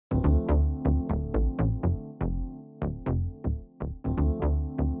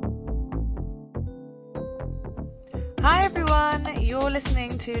Hi everyone, you're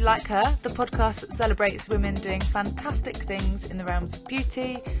listening to Like Her, the podcast that celebrates women doing fantastic things in the realms of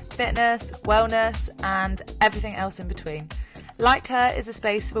beauty, fitness, wellness and everything else in between. Like Her is a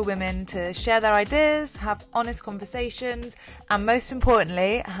space for women to share their ideas, have honest conversations and most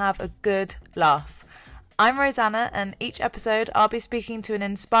importantly, have a good laugh. I'm Rosanna and each episode I'll be speaking to an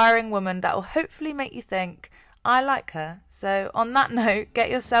inspiring woman that will hopefully make you think, I like her. So on that note,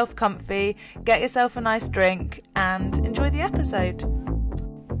 get yourself comfy, get yourself a nice drink and enjoy the episode.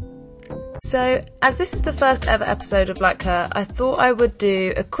 So, as this is the first ever episode of Like Her, I thought I would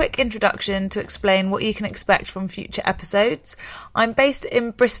do a quick introduction to explain what you can expect from future episodes. I'm based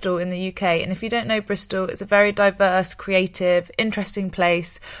in Bristol in the UK, and if you don't know Bristol, it's a very diverse, creative, interesting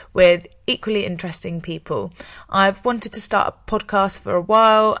place with equally interesting people. I've wanted to start a podcast for a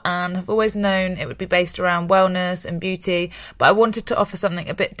while and have always known it would be based around wellness and beauty, but I wanted to offer something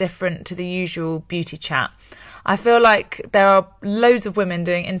a bit different to the usual beauty chat. I feel like there are loads of women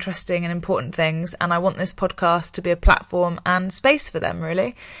doing interesting and important things, and I want this podcast to be a platform and space for them,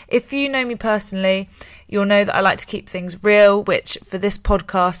 really. If you know me personally, you'll know that I like to keep things real, which for this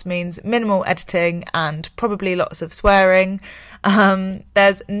podcast means minimal editing and probably lots of swearing.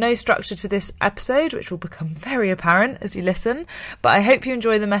 There's no structure to this episode, which will become very apparent as you listen, but I hope you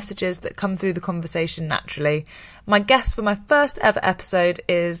enjoy the messages that come through the conversation naturally. My guest for my first ever episode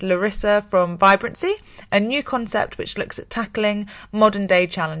is LARISSA from Vibrancy, a new concept which looks at tackling modern day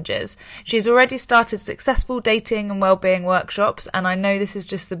challenges. She's already started successful dating and wellbeing workshops, and I know this is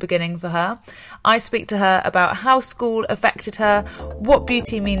just the beginning for her. I speak to her about how school affected her, what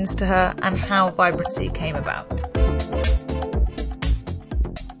beauty means to her, and how Vibrancy came about.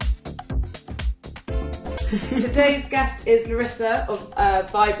 Today's guest is LARISSA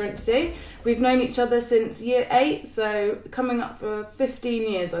of Vibrancy. We've known each other since year 8, so coming up for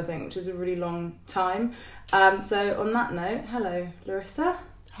 15 years, I think, which is a really long time. So on that note, hello, LARISSA.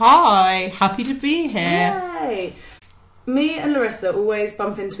 Hi, happy to be here. Yay! Me and LARISSA always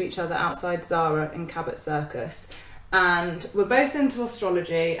bump into each other outside Zara in Cabot Circus. And we're both into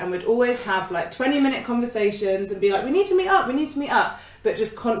astrology, and we'd always have like 20-minute conversations and be like, we need to meet up, but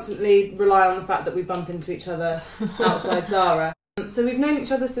just constantly rely on the fact that we bump into each other outside Zara. So we've known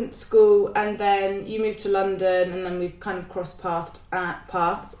each other since school, and then you moved to London, and then we've kind of crossed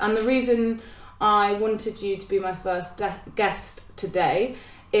paths. And the reason I wanted you to be my first guest today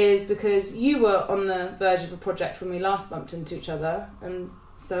is because you were on the verge of a project when we last bumped into each other, and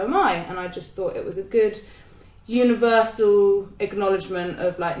so am I. And I just thought it was a good universal acknowledgement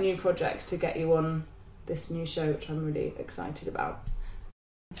of like new projects to get you on this new show, which I'm really excited about.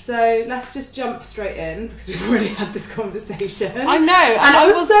 So let's just jump straight in because we've already had this conversation. I know, and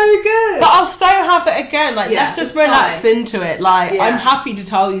it was so good. But I'll so have it again. Like, yeah, let's just relax into it. Like, yeah. I'm happy to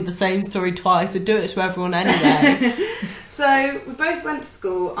tell you the same story twice. I do it to everyone anyway. So we both went to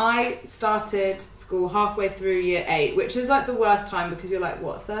school. I started school halfway through year 8, which is like the worst time because you're like,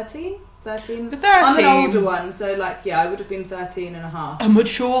 what, 13? 13? 13. I'm an older one, so like, yeah, I would have been 13 and a half. A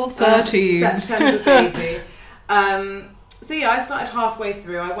mature 13. September baby. So yeah, I started halfway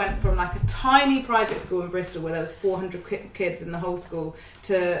through. I went from like a tiny private school in Bristol where there was 400 kids in the whole school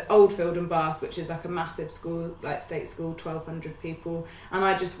to Oldfield and Bath, which is like a massive school, like state school, 1,200 people. And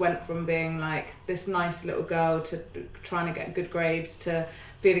I just went from being like this nice little girl to trying to get good grades to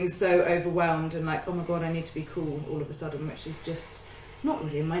feeling so overwhelmed and like, oh my God, I need to be cool all of a sudden, which is just not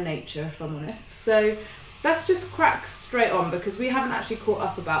really in my nature, if I'm honest. So let's just crack straight on because we haven't actually caught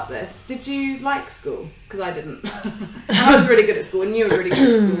up about this. Did you like school? Because I didn't. I was really good at school and you were really good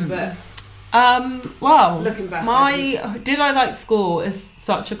at school, but well, looking back, did I like school is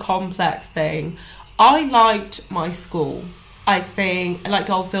such a complex thing. I liked my school. I think I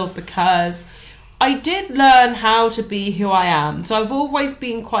liked Oldfield because I did learn how to be who I am. So I've always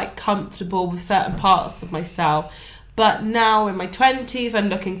been quite comfortable with certain parts of myself. But now in my 20s, I'm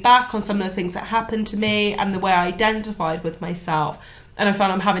looking back on some of the things that happened to me and the way I identified with myself. And I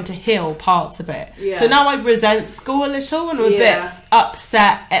found I'm having to heal parts of it. Yeah. So now I resent school a little and I'm a bit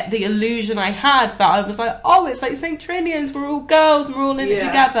upset at the illusion I had that I was like, oh, it's like St. Trinian's, we're all girls and we're all in it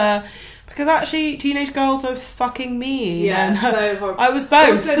together. Because actually, teenage girls are fucking mean. Yeah, and so horrible. I was both.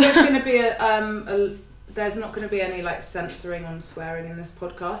 Also, there's going to be there's not going to be any like censoring on swearing in this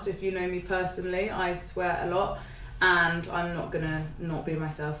podcast. If you know me personally, I swear a lot. And I'm not going to not be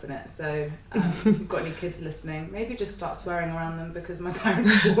myself in it. So if you've got any kids listening, maybe just start swearing around them because my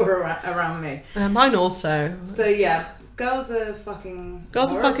parents swore around me. Mine also. So yeah, girls are fucking Girls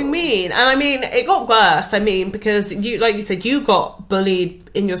horrible. are fucking mean. And I mean, it got worse. I mean, because you, like you said, you got bullied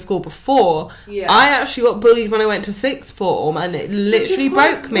in your school before. Yeah. I actually got bullied when I went to sixth form, and it literally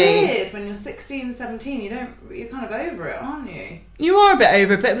broke me. Weird when you're 16, 17, you're kind of over it, aren't you? You are a bit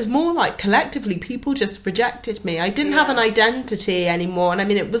over it, but it was more like collectively people just rejected me. I didn't have an identity anymore, and I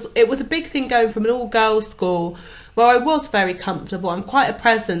mean, it was a big thing going from an all-girls school where I was very comfortable. I'm quite a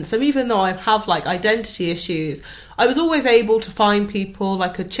presence, so even though I have like identity issues, I was always able to find people I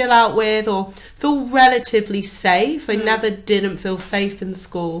could chill out with or feel relatively safe. I never didn't feel safe in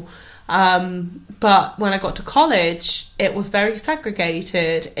school. But when I got to college, it was very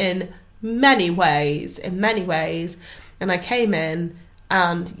segregated in many ways. And I came in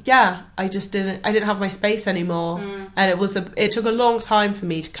and I didn't have my space anymore. And it took a long time for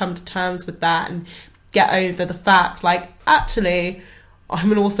me to come to terms with that and get over the fact, like, actually,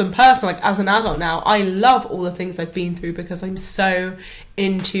 I'm an awesome person. Like, as an adult now, I love all the things I've been through because I'm so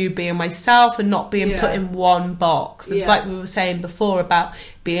into being myself and not being put in one box. It's like we were saying before about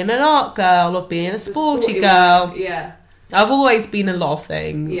being an art girl or being a sporty girl. Yeah. I've always been a lot of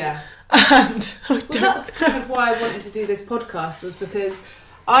things. Yeah. And that's kind of why I wanted to do this podcast, was because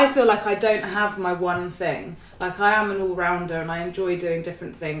I feel like I don't have my one thing. Like, I am an all-rounder and I enjoy doing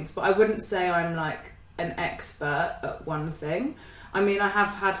different things, but I wouldn't say I'm like an expert at one thing. I mean, I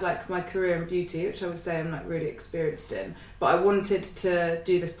have had like my career in beauty, which I would say I'm like really experienced in, but I wanted to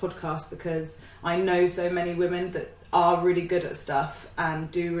do this podcast because I know so many women that are really good at stuff and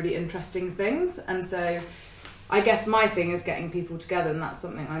do really interesting things. And so I guess my thing is getting people together, and that's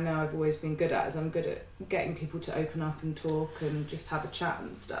something I know I've always been good at, is I'm good at getting people to open up and talk and just have a chat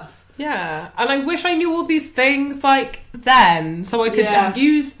and stuff. Yeah, and I wish I knew all these things like then, so I could have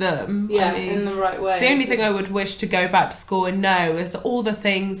used them. Yeah, I mean, in the right way. The only thing I would wish to go back to school and know is that all the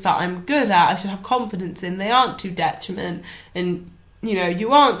things that I'm good at, I should have confidence in. They aren't too detriment, and you know,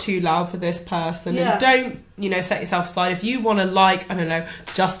 you aren't too loud for this person, and don't, you know, set yourself aside. If you want to like, I don't know,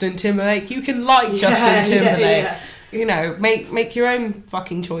 Justin Timberlake, you can like Justin Timberlake. You know, make your own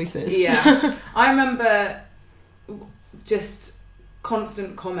fucking choices. Yeah. I remember just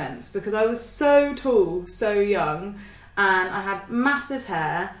constant comments because I was so tall, so young, and I had massive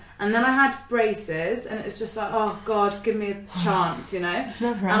hair, and then I had braces, and it's just like, oh God, give me a chance, you know?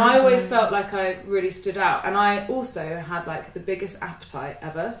 Never and I always felt like I really stood out. And I also had like the biggest appetite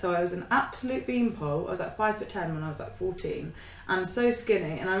ever. So I was an absolute beanpole. I was like 5'10" when I was like 14, and so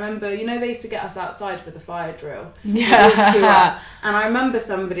skinny. And I remember, you know, they used to get us outside for the fire drill. Yeah. And I remember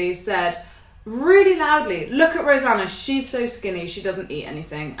somebody said really loudly, look at Rosanna, she's so skinny, she doesn't eat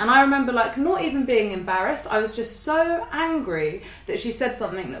anything. And I remember like not even being embarrassed, I was just so angry that she said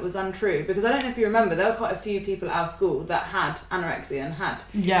something that was untrue, because I don't know if you remember, there were quite a few people at our school that had anorexia and had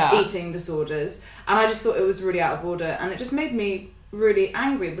eating disorders, and I just thought it was really out of order, and it just made me really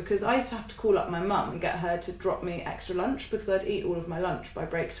angry because I used to have to call up my mum and get her to drop me extra lunch because I'd eat all of my lunch by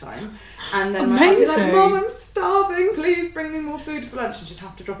break time, and then I'd be like, Mum, I'm starving, please bring me more food for lunch, and she'd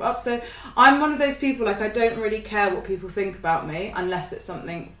have to drop it up. So I'm one of those people, like, I don't really care what people think about me unless it's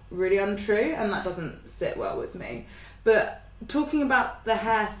something really untrue, and that doesn't sit well with me. But talking about the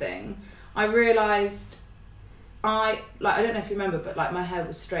hair thing, I realised I don't know if you remember, but like my hair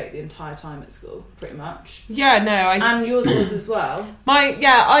was straight the entire time at school, pretty much. Yeah, no, and yours was as well.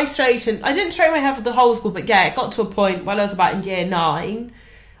 I straightened. I didn't straighten my hair for the whole school, but yeah, it got to a point when I was about in year 9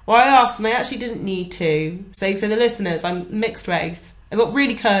 where I asked, and I actually didn't need to. So for the listeners, I'm mixed race. I've got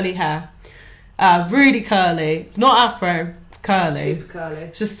really curly hair, really curly. It's not afro, it's curly. Super curly.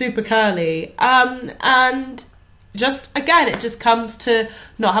 It's just super curly. And just, again, it just comes to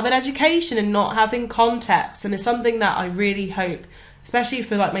not having education and not having context, and it's something that I really hope, especially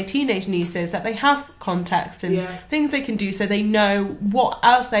for like my teenage nieces, that they have context and things they can do so they know what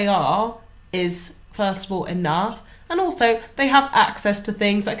as they are is first of all enough, and also they have access to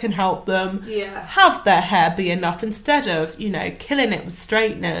things that can help them have their hair be enough instead of, you know, killing it with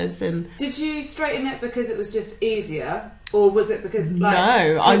straighteners. And did you straighten it because it was just easier? Or was it because, like...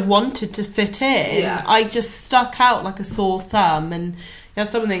 No, I wanted to fit in. Yeah. I just stuck out like a sore thumb. And that's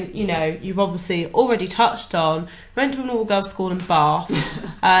something, you know, you've obviously already touched on. I went to an all-girls school in Bath.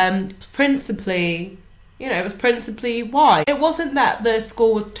 Principally, you know, it was principally white. It wasn't that the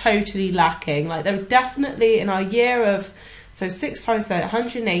school was totally lacking. Like, there were definitely, in our year of... So 6 times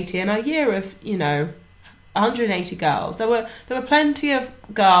 180. In our year of, you know, 180 girls. There were plenty of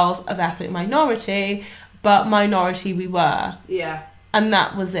girls of ethnic minority, but minority we were. Yeah. And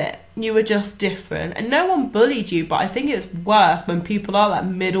that was it. You were just different. And no one bullied you, but I think it's worse when people are that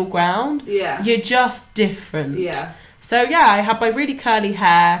middle ground. Yeah. You're just different. Yeah. So yeah, I had my really curly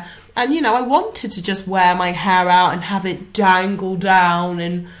hair. And, you know, I wanted to just wear my hair out and have it dangle down,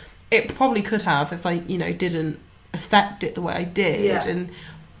 and it probably could have if I, you know, didn't affect it the way I did. Yeah. And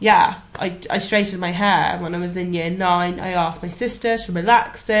yeah, I straightened my hair when I was in year 9. I asked my sister to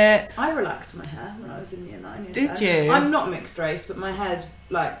relax it. I relaxed my hair when I was in year 9. Did you? I'm not mixed race, but my hair's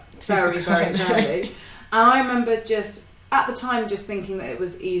like Super very, very curly. curly. And I remember just at the time just thinking that it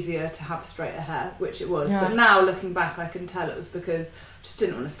was easier to have straighter hair, which it was. Yeah. But now looking back, I can tell it was because I just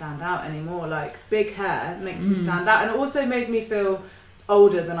didn't want to stand out anymore. Like, big hair makes you stand out, and it also made me feel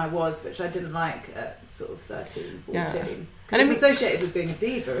older than I was, which I didn't like at sort of 13, 14. Yeah. Because it's associated with being a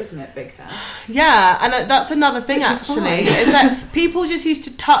diva, isn't it, big hair? Yeah, and that's another thing, Which is actually, fine. is that people just used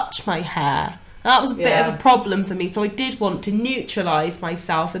to touch my hair. And that was a bit of a problem for me, so I did want to neutralise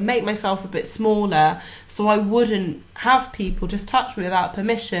myself and make myself a bit smaller so I wouldn't have people just touch me without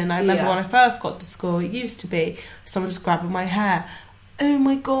permission. I remember when I first got to school, it used to be someone just grabbing my hair. Oh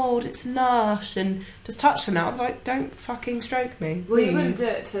my god, it's lush, and just touch them. Now I'm like, don't fucking stroke me. Well, you wouldn't do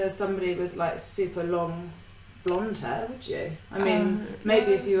it to somebody with like super long blonde hair, would you? I mean,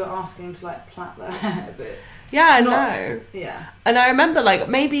 maybe if you were asking to like plait their hair, but yeah, no. Yeah. And I remember, like,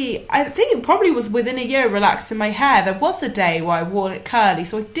 maybe, I think it probably was within a year of relaxing my hair, there was a day where I wore it curly,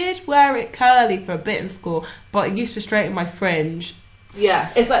 so I did wear it curly for a bit in school, but I used to straighten my fringe.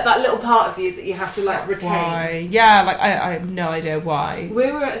 Yeah, it's like that little part of you that you have to like retain. Why? Yeah, like, I have no idea why. We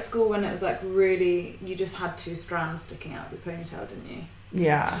were at a school when it was like really, you just had 2 strands sticking out of your ponytail, didn't you?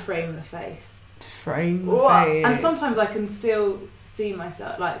 Yeah. To frame the face. To frame the face. And sometimes I can still see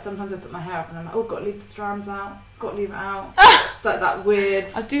myself, like sometimes I put my hair up and I'm like, oh, got to leave the strands out, got to leave it out. It's like that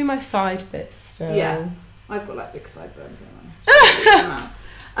weird. I do my side bits still. Yeah, I've got like big sideburns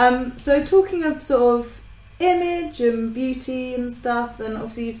anyway. So talking of sort of image and beauty and stuff, and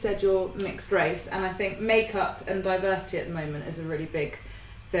obviously you've said you're mixed race, and I think makeup and diversity at the moment is a really big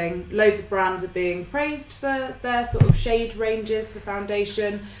thing. Loads of brands are being praised for their sort of shade ranges for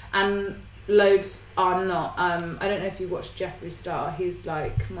foundation, and loads are not. I don't know if you watch Jeffree Star. He's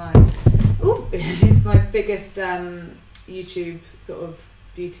like he's my biggest YouTube sort of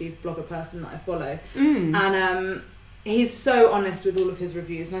beauty blogger person that I follow, and he's so honest with all of his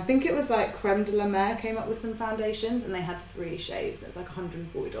reviews. And I think it was like Creme de la Mer came up with some foundations, and they had 3 shades. It was like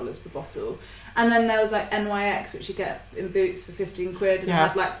 $140 per bottle. And then there was like NYX, which you get in Boots for 15 quid, and it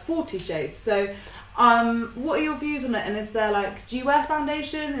had like 40 shades. So what are your views on it? And is there like, do you wear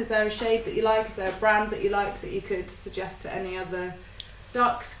foundation? Is there a shade that you like? Is there a brand that you like that you could suggest to any other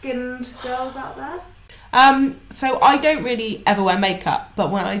dark-skinned girls out there? So I don't really ever wear makeup,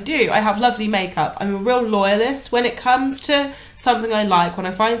 but when I do, I have lovely makeup. I'm a real loyalist. When it comes to something I like, when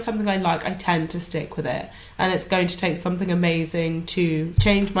I find something I like, I tend to stick with it. And it's going to take something amazing to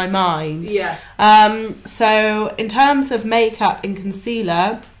change my mind. Yeah. So in terms of makeup and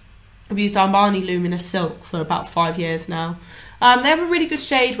concealer, I've used Armani Luminous Silk for about 5 years now. They have a really good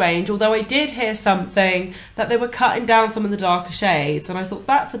shade range, although I did hear something that they were cutting down some of the darker shades, and I thought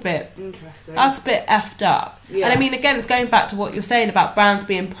that's a bit interesting. That's a bit effed up. Yeah. And I mean, again, it's going back to what you're saying about brands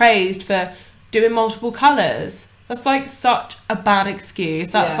being praised for doing multiple colours. That's like such a bad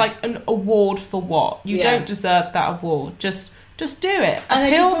excuse. That's like an award for what? You don't deserve that award. Just do it. And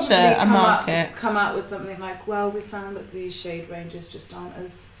appeal to a market. Come out with something like, well, we found that these shade ranges just aren't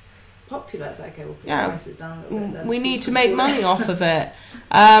as popular. It's like, okay, we'll put the prices down a little bit. Then we need to make money off of it.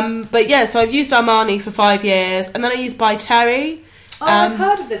 But yeah, so I've used Armani for 5 years, and then I used By Terry. I've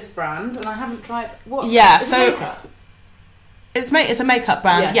heard of this brand, and I haven't tried. What? Yeah, is it makeup? It's a makeup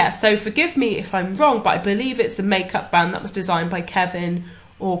brand. Yeah. So forgive me if I'm wrong, but I believe it's the makeup brand that was designed by Kevin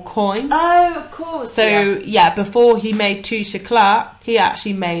or Coin. Oh, of course. So before he made Touche Eclat, he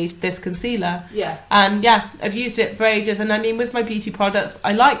actually made this concealer. Yeah. And I've used it for ages. And I mean, with my beauty products,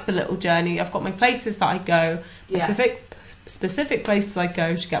 I like the little journey. I've got my places that I go, specific places I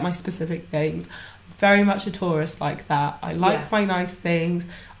go to get my specific things. I'm very much a tourist like that. I like my nice things.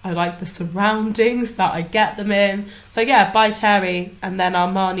 I like the surroundings that I get them in. So By Terry, and then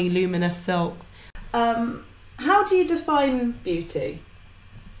Armani Luminous Silk. How do you define beauty?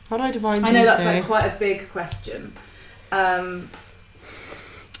 How do I define beauty? I know that's like quite a big question. This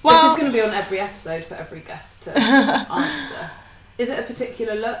is Well, going to be on every episode for every guest to answer. Is it a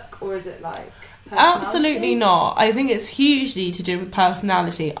particular look, or is it like personality? absolutely not. I think it's hugely to do with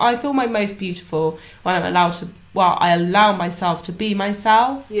personality. I feel my most beautiful when I'm allowed to. Well, I allow myself to be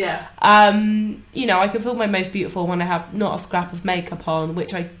myself. Yeah. I can feel my most beautiful when I have not a scrap of makeup on,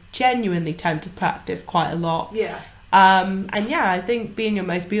 which I genuinely tend to practice quite a lot. Yeah. I think being your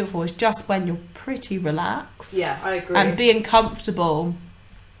most beautiful is just when you're pretty relaxed. Yeah, I agree. And being comfortable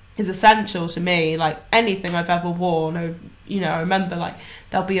is essential to me. Like anything I've ever worn, I remember like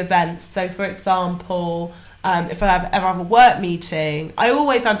there'll be events. So for example, if I ever have a work meeting, I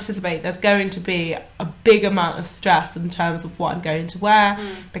always anticipate there's going to be a big amount of stress in terms of what I'm going to wear,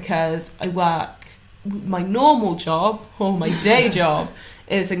 because I work, my normal job or my day job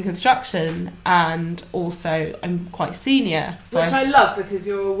is in construction, and also I'm quite senior. Which I love, because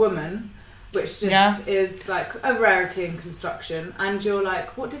you're a woman, which just is like a rarity in construction. And you're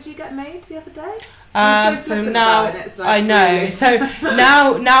like, what did you get made the other day? So now it's like, I know. really. So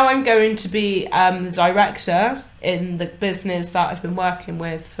now I'm going to be the director in the business that I've been working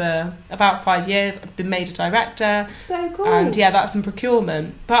with for about 5 years. I've been made a director. So cool. And that's in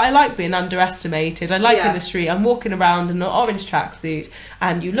procurement. But I like being underestimated. I like in the street, I'm walking around in an orange tracksuit,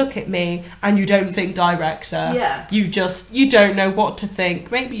 and you look at me and you don't think director. Yeah. You don't know what to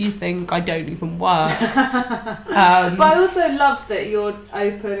think. Maybe you think I don't even work. But I also love that you're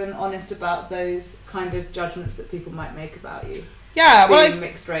open and honest about those kind of judgments that people might make about you. Yeah, being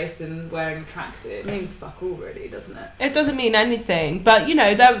mixed race and wearing a tracksuit, it means fuck all, really, doesn't it? It doesn't mean anything, but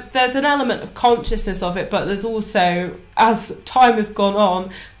there's an element of consciousness of it, but there's also, as time has gone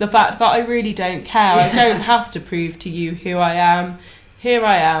on, the fact that I really don't care. I don't have to prove to you who I am. Here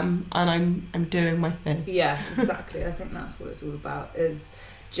I am, and I'm doing my thing. Yeah, exactly. I think that's what it's all about, is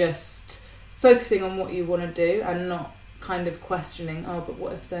just focusing on what you want to do and not kind of questioning, oh, but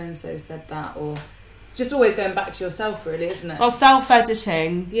what if so-and-so said that, or just always going back to yourself, really, isn't it? Well,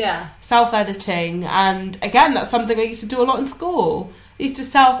 self-editing. Yeah. Self-editing. And again, that's something I used to do a lot in school. I used to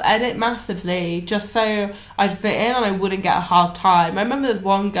self-edit massively just so I'd fit in and I wouldn't get a hard time. I remember there's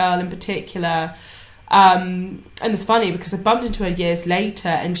one girl in particular, and it's funny because I bumped into her years later,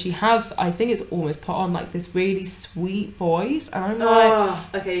 and she has, I think it's almost put on like this really sweet voice, and I'm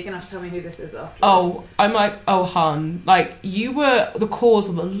like, okay, you're gonna have to tell me who this is afterwards. I'm like, oh hun, like you were the cause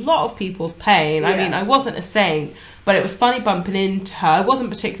of a lot of people's pain. I mean, I wasn't a saint, but it was funny bumping into her. I wasn't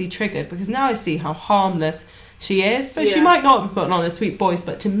particularly triggered because now I see how harmless she is. So she might not be putting on a sweet voice,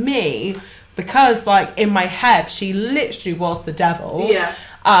 but to me, because like in my head she literally was the devil.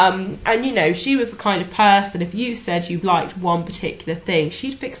 And she was the kind of person, if you said you liked one particular thing,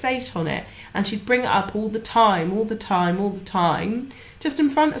 she'd fixate on it and she'd bring it up all the time, just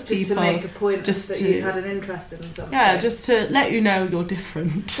in front of people. Just to make a point that you had an interest in something. Yeah, just to let you know you're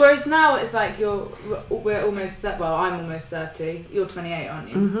different. Whereas now it's like we're almost, well, I'm almost 30, you're 28, aren't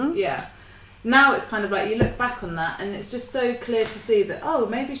you? Mm-hmm. Yeah. Now it's kind of like you look back on that and it's just so clear to see that, oh,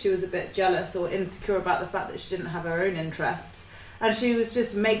 maybe she was a bit jealous or insecure about the fact that she didn't have her own interests. And she was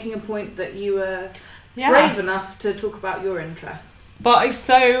just making a point that you were brave enough to talk about your interests. But I just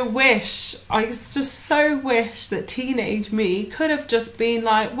so wish that teenage me could have just been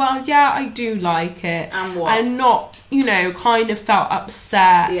like, well, yeah, I do like it. And what? And not, kind of felt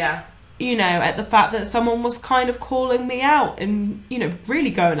upset. Yeah. At the fact that someone was kind of calling me out and,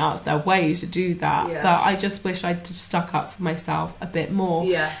 really going out of their way to do that. Yeah. But I just wish I'd stuck up for myself a bit more.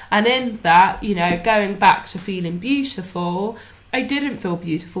 Yeah. And in that, going back to feeling beautiful, I didn't feel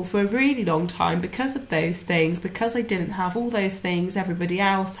beautiful for a really long time because of those things, because I didn't have all those things everybody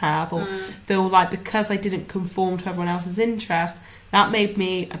else have, or feel like because I didn't conform to everyone else's interests, that made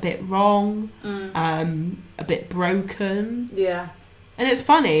me a bit wrong, a bit broken. Yeah. And it's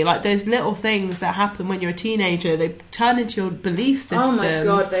funny, like those little things that happen when you're a teenager, they turn into your belief systems. Oh my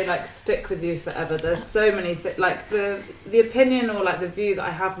god, they like stick with you forever. There's so many like the opinion or like the view that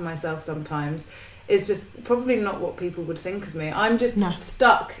I have of myself sometimes is just probably not what people would think of me. I'm just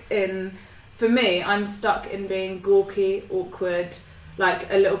stuck in, for me, I'm stuck in being gawky, awkward, like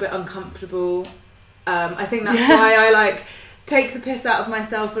a little bit uncomfortable. I think that's why I like take the piss out of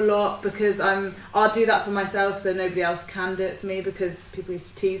myself a lot, because I'll do that for myself so nobody else can do it for me, because people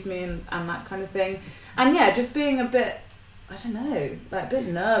used to tease me and that kind of thing. And just being a bit, I don't know, like a bit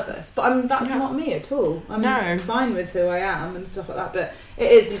nervous, but that's not me at all. I'm fine with who I am and stuff like that, but it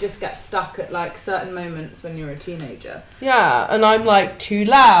is, you just get stuck at like certain moments when you're a teenager. Yeah, and I'm like too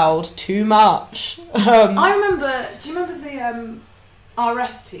loud, too much. I remember, do you remember the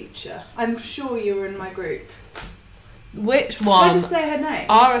RS teacher? I'm sure you were in my group. Which one? Should I just say her name?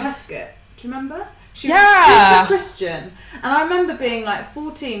 RS. Peskett. Do you remember? She was super Christian, and I remember being like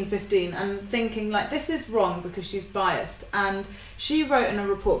 14, 15 and thinking like, this is wrong because she's biased. And she wrote in a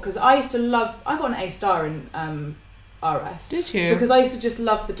report, because I used to love, I got an A star in RS. Did you? Because I used to just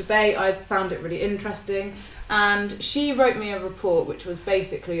love the debate. I found it really interesting, and she wrote me a report which was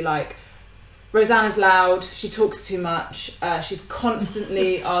basically like, Rosanna's loud, she talks too much, she's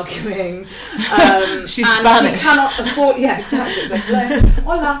constantly arguing, she's and Spanish. she cannot afford, yeah, exactly, it's like,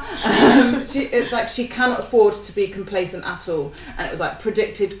 hola, it's like she cannot afford to be complacent at all, and it was like,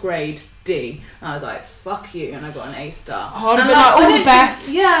 predicted grade D, and I was like, fuck you, and I got an A star. Oh, but like, all the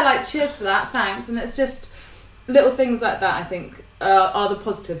best. Yeah, like, cheers for that, thanks, and it's just little things like that, I think, are the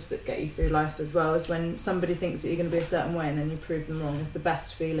positives that get you through life as well, is when somebody thinks that you're going to be a certain way and then you prove them wrong, is the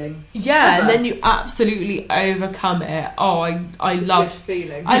best feeling yeah ever. And then you absolutely overcome it. I loved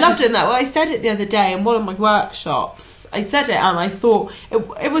feeling. I loved doing that. Well, I said it the other day in one of my workshops. I said it and I thought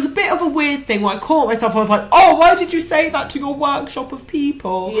it was a bit of a weird thing where I caught myself. I was like, oh, why did you say that to your workshop of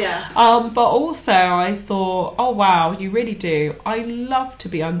people? Yeah. But also I thought, oh wow, you really do. I love to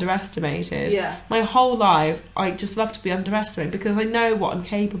be underestimated. Yeah. My whole life, I just love to be underestimated because I know what I'm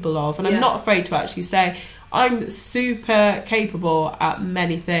capable of, and I'm not afraid to actually say I'm super capable at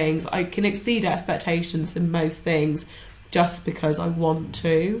many things. I can exceed expectations in most things just because I want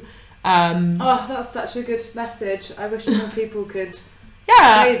to. Oh, that's such a good message. I wish more people could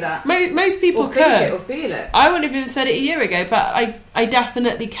say that. Most people or think could. it or feel it. I wouldn't have even said it a year ago, but I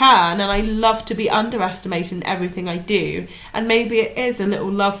definitely can, and I love to be underestimated in everything I do. And maybe it is a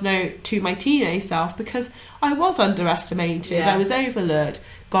little love note to my teenage self, because I was underestimated. Yeah. I was overlooked.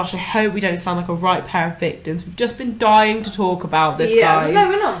 Gosh, I hope we don't sound like a right pair of victims. We've just been dying to talk about this, guys. No,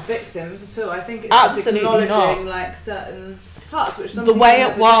 we're not victims at all. I think it's Absolutely just acknowledging not. like certain parts which some The people way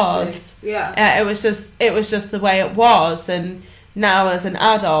never it was. get to. Yeah. It was just the way it was, and now as an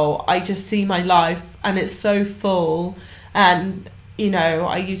adult I just see my life and it's so full. And you know,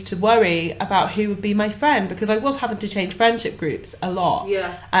 I used to worry about who would be my friend because I was having to change friendship groups a lot.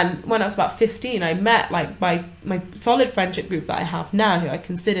 Yeah. And when I was about 15, I met like my solid friendship group that I have now, who I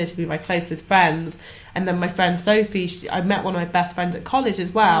consider to be my closest friends. And then my friend Sophie, I met one of my best friends at college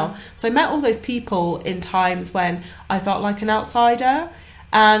as well. So I met all those people in times when I felt like an outsider.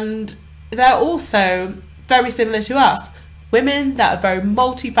 And they're also very similar to us. Women that are very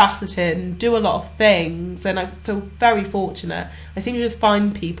multifaceted and do a lot of things, and I feel very fortunate. I seem to just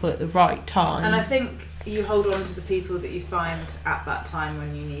find people at the right time. And I think you hold on to the people that you find at that time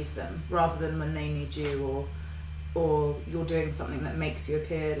when you need them, rather than when they need you, or you're doing something that makes you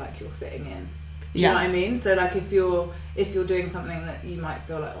appear like you're fitting in. Do you know what I mean? So like if you're doing something that you might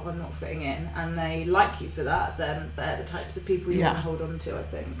feel like, oh, I'm not fitting in, and they like you for that, then they're the types of people you want to hold on to, I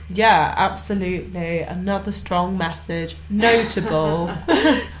think. Yeah, absolutely. Another strong message. Notable.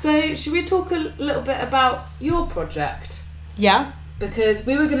 So should we talk a little bit about your project? Yeah. Because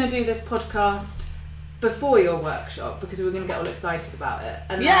we were going to do this podcast before your workshop because we were going to get all excited about it.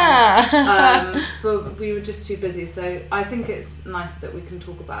 And then, we were just too busy. So I think it's nice that we can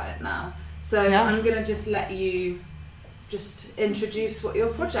talk about it now. So I'm going to just let you just introduce what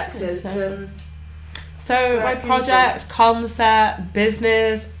your project is. So my project, concept,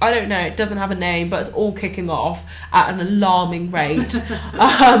 business, I don't know, it doesn't have a name, but it's all kicking off at an alarming rate. So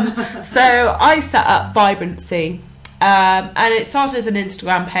I set up Vibrancy, and it started as an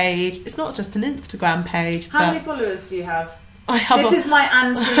Instagram page. It's not just an Instagram page. How many followers do you have? This is my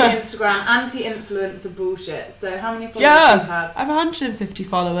anti-Instagram, anti-influencer bullshit. So how many followers do you have? I have 150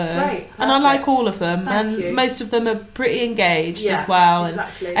 followers. Great, and I like all of them. Thank you. Most of them are pretty engaged as well.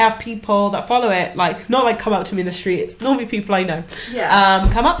 Exactly. And I have people that follow it, like, not like come up to me in the street, it's normally people I know. Yeah.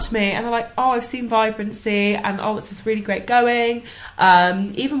 Come up to me and they're like, oh, I've seen Vibrancy, and oh, it's just really great going.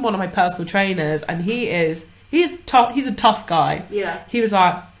 Even one of my personal trainers, and he's tough, he's a tough guy. Yeah. He was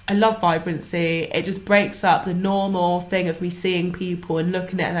like, I love Vibrancy. It just breaks up the normal thing of me seeing people and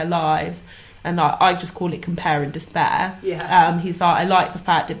looking at their lives, and I just call it compare and despair. Yeah. He's like, I like the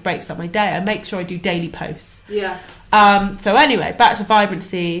fact it breaks up my day. I make sure I do daily posts. Yeah. So anyway, back to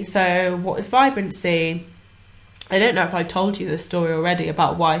Vibrancy. So what is Vibrancy? I don't know if I've told you this story already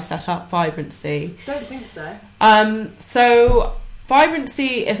about why I set up Vibrancy. Don't think so. So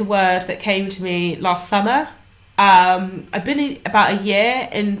Vibrancy is a word that came to me last summer. I've been about a year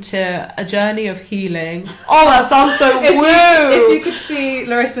into a journey of healing. Oh, that sounds so woo! If you could see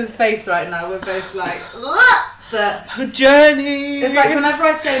Larissa's face right now, we're both like, but a journey. It's like whenever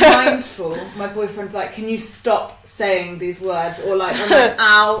I say mindful, my boyfriend's like, can you stop saying these words? Or like, I'm like,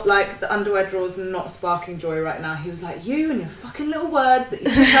 ow, like the underwear drawers are not sparking joy right now. He was like, you and your fucking little words that you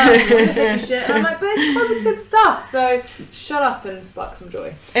pick up and all the hippie shit. And I'm like, but it's positive stuff. So shut up and spark some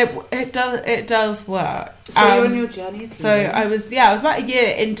joy. It does work. So you're on your journey of healing. I was about a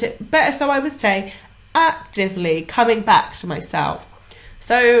year into, so I would say actively coming back to myself.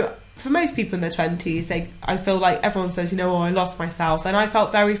 So for most people in their 20s, I feel like everyone says, I lost myself, and I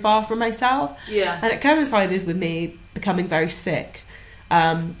felt very far from myself. Yeah. And it coincided with me becoming very sick.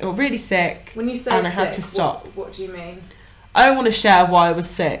 or really sick. When you say and I sick, had to stop. What do you mean? I don't want to share why I was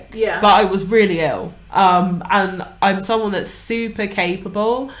sick, Yeah. but I was really ill. And I'm someone that's super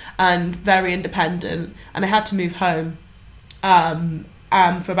capable and very independent, and I had to move home.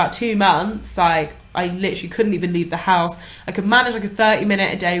 For about 2 months, like, I literally couldn't even leave the house. I could manage like a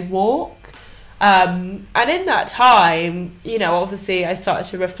 30-minute a day walk. And in that time, you know, obviously I started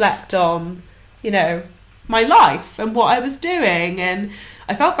to reflect on, you know, my life and what I was doing, and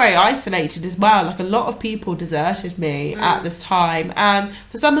I felt very isolated as well. Like, a lot of people deserted me at this time, and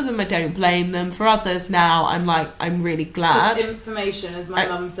for some of them I don't blame them. For others now, I'm really glad. It's just information, as my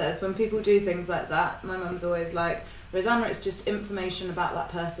mum says. When people do things like that, my mum's always like, Rosanna, it's just information about that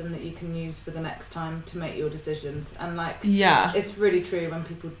person that you can use for the next time to make your decisions. And like, yeah, it's really true when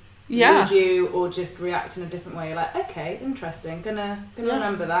people yeah. leave you or just react in a different way. You're like, okay, interesting, gonna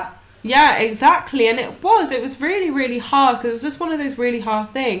remember that. Yeah, exactly. And it was really, really hard, because it was just one of those really hard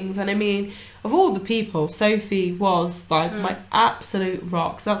things. And I mean, of all the people, Sophie was like my absolute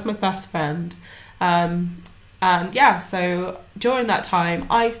rock. So that's my best friend. And yeah, so during that time,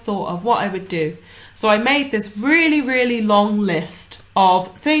 I thought of what I would do. So I made this really, really long list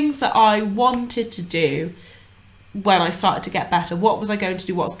of things that I wanted to do when I started to get better. What was I going to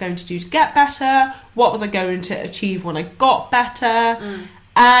do? What was I going to do to get better? What was I going to achieve when I got better?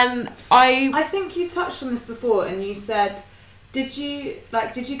 And I think you touched on this before, and you said, did you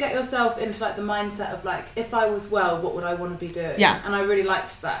get yourself into like the mindset of like, if I was well, what would I want to be doing? Yeah. And I really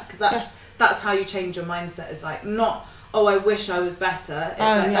liked that, because that's how you change your mindset. Is like, not, oh, I wish I was better. It's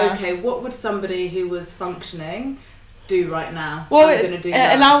okay, what would somebody who was functioning do right now? Well, I'm going to do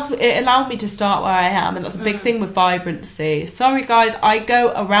that. It allowed me to start where I am, and that's a big thing with vibrancy. Sorry guys, I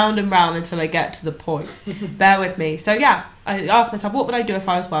go around and round until I get to the point. Bear with me. So yeah, I asked myself, what would I do if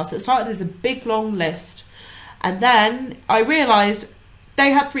I was well? So it started as a big long list, and then I realised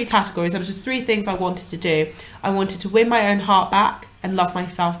they had 3 categories. There was just 3 things I wanted to do. I wanted to win my own heart back and love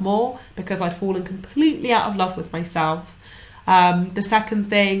myself more, because I'd fallen completely out of love with myself. The second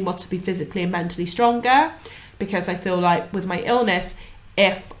thing was to be physically and mentally stronger, because I feel like with my illness,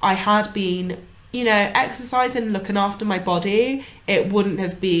 if I had been, you know, exercising and looking after my body, it wouldn't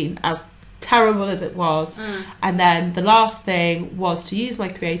have been as terrible as it was. And then the last thing was to use my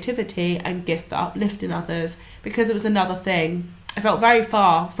creativity and gift for uplifting others, because it was another thing. I felt very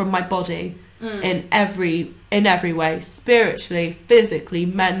far from my body in every way, spiritually, physically,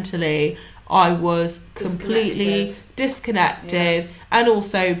 mentally. I was completely disconnected and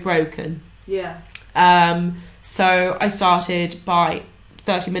also broken. Yeah. So I started by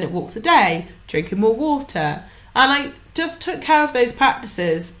 30-minute walks a day, drinking more water, and I just took care of those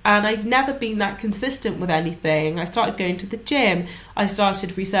practices, and I'd never been that consistent with anything. I started going to the gym, I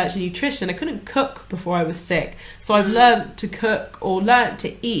started researching nutrition. I couldn't cook before I was sick, so I've learnt to cook, or learnt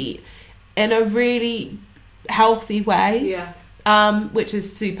to eat in a really healthy way, which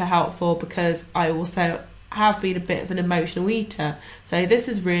is super helpful, because I also have been a bit of an emotional eater, so this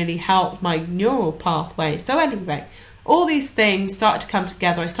has really helped my neural pathway. So anyway, all these things started to come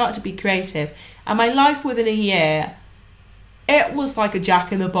together. I started to be creative, and my life within a year, it was like a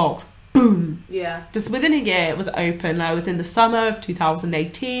jack in the box. Boom. Yeah. Just within a year, it was open. I was in the summer of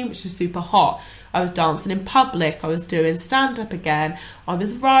 2018, which was super hot. I was dancing in public. I was doing stand-up again. I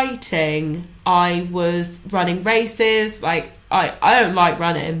was writing. I was running races. Like, I don't like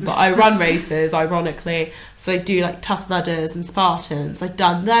running, but I run races, ironically. So I do like Tough Mudders and Spartans. I'd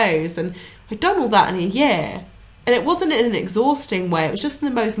done those, and I'd done all that in a year. And it wasn't in an exhausting way, it was just in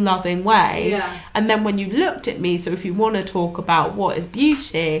the most loving way. Yeah. And then when you looked at me, so if you want to talk about what is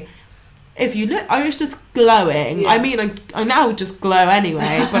beauty, if you look, I was just glowing. I mean, I now just glow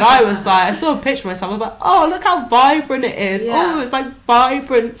anyway, but I was like, I saw a picture of myself, I was like, oh, look how vibrant it is. Oh, it's like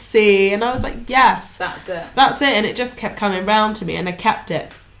vibrancy. And I was like, yes. That's it. And it just kept coming round to me, and I kept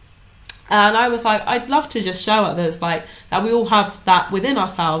it. And I was like, I'd love to just show others, like, that we all have that within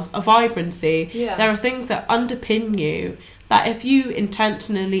ourselves, a vibrancy. Yeah. There are things that underpin you, that if you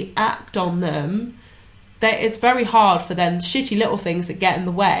intentionally act on them, that it's very hard for then shitty little things that get in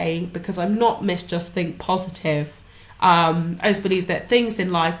the way, because I'm not just think positive. I just believe that things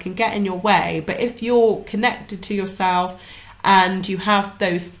in life can get in your way, but if you're connected to yourself and you have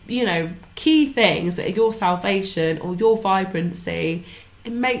those, you know, key things that are your salvation or your vibrancy,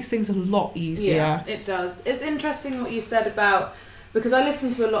 it makes things a lot easier. Yeah, it does. It's interesting what you said about, because I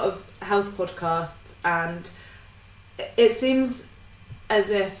listen to a lot of health podcasts, and it seems as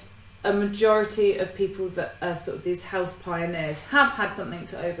if a majority of people that are sort of these health pioneers have had something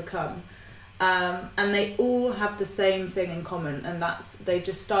to overcome. And they all have the same thing in common, and that's they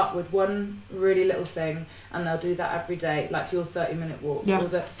just start with one really little thing, and they'll do that every day, like your 30-minute walk. Yeah.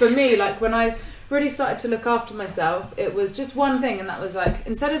 For me, like when I really started to look after myself, it was just one thing, and that was like,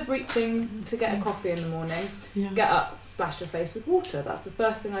 instead of reaching to get a coffee in the morning, get up, splash your face with water. That's the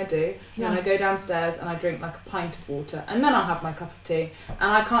first thing I do. And then I go downstairs and I drink like a pint of water, and then I'll have my cup of tea.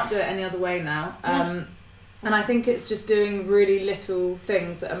 And I can't do it any other way now. And I think it's just doing really little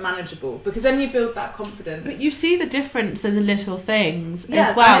things that are manageable, because then you build that confidence. But you see the difference in the little things Yeah,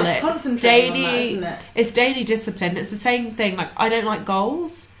 as well. and it's concentrating on that, isn't it? It's daily discipline. It's the same thing. Like, I don't like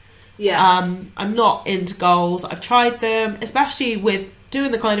goals. Yeah. I'm not into goals. I've tried them, especially with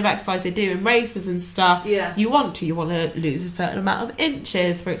doing the kind of exercise they do in races and stuff. Yeah. You want to lose a certain amount of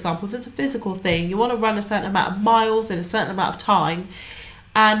inches, for example, if it's a physical thing. You want to run a certain amount of miles in a certain amount of time.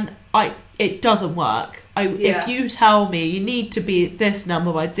 And it doesn't work. If you tell me you need to be this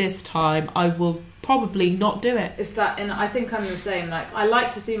number by this time, I will probably not do it. It's that, and I think I'm the same. Like, I like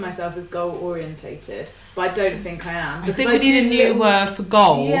to see myself as goal orientated, but I don't think I am. I think we need a new word for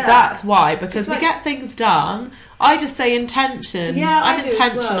goals. Yeah. That's why, because It's we get things done. I just say intention. Yeah, I'm I do as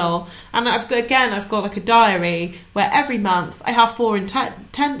intentional, well. and I've got like a diary where every month I have 4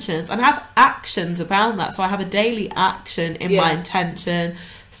 intentions, and I have actions around that. So I have a daily action in my intention.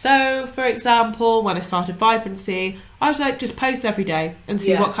 So, for example, when I started Vibrancy, I was like, just post every day and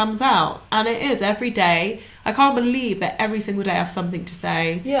see what comes out. And it is every day. I can't believe that every single day I have something to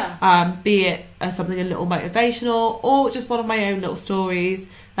say. Yeah. Be it something a little motivational, or just one of my own little stories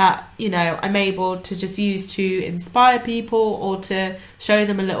that, you know, I'm able to just use to inspire people, or to show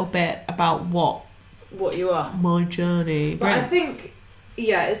them a little bit about what you are. My journey But brings. I think,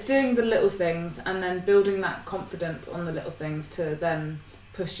 it's doing the little things and then building that confidence on the little things to then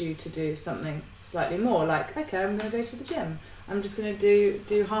push you to do something slightly more. Like, okay, I'm going to go to the gym. I'm just going to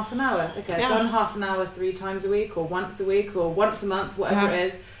do half an hour. Okay, I've done half an hour 3 times a week, or once a week, or once a month, whatever it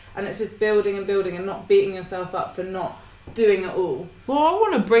is. And it's just building and building, and not beating yourself up for not doing it all. Well, I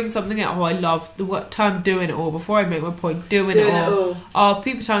want to bring something out. I love the term "doing it all." Before I make my point, doing it all. Oh,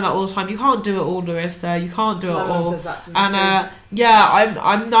 people tell me that all the time. You can't do it all, Larissa. You can't do it all. My mum says that to me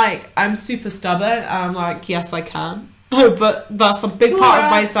too. I'm super stubborn. I'm like, yes, I can. But that's a big part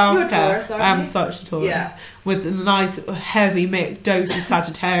of my self-care. I'm such a Taurus. With a nice heavy dose of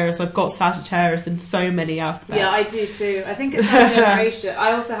Sagittarius. I've got Sagittarius in so many aspects. Yeah, I do too. I think it's my generation.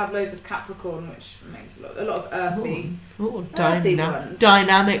 I also have loads of Capricorn, which makes a lot of earthy ones.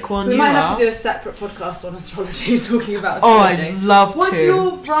 Dynamic one. We might have to do a separate podcast on astrology, talking about astrology. I'd love to. What's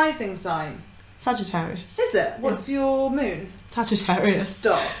your rising sign? Sagittarius. Is it? What's your moon? Sagittarius.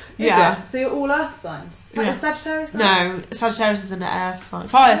 Stop. Is it? So you're all earth signs? Is Sagittarius? No, Sagittarius is an air sign.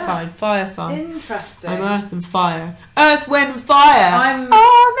 Fire sign. Interesting. I'm earth and fire. Earth, wind, and fire. I'm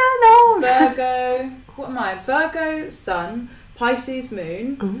Virgo. What am I? Virgo sun, Pisces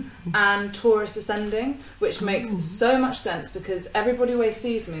moon, and Taurus ascending, which makes so much sense, because everybody always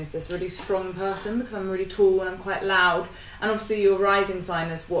sees me as this really strong person, because I'm really tall and I'm quite loud. And obviously your rising sign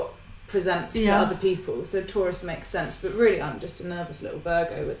is what presents to other people, so Taurus makes sense, but really I'm just a nervous little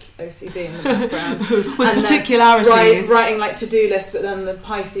Virgo with OCD in the background with particularities, writing like to-do lists, but then the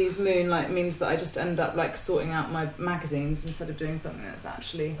Pisces moon means that I just end up sorting out my magazines instead of doing something that's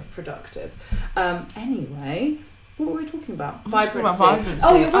actually productive. Anyway, what were we talking about? Vibrancy.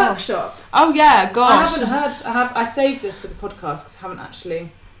 Oh, your workshop. Oh yeah, gosh, I haven't heard. I saved this for the podcast because I haven't actually.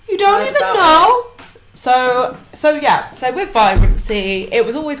 You don't even know. So with Vibrancy, it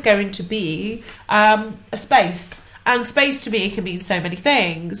was always going to be a space. And space to me can mean so many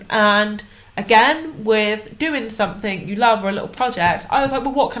things. And again, with doing something you love or a little project, I was like,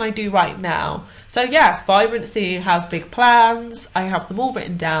 well, what can I do right now? So yes, Vibrancy has big plans. I have them all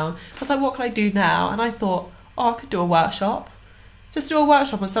written down. I was like, what can I do now? And I thought, I could do a workshop. Just do a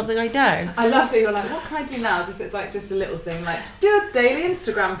workshop on something I know. I love that you're like, what can I do now? As if it's like just a little thing, like do a daily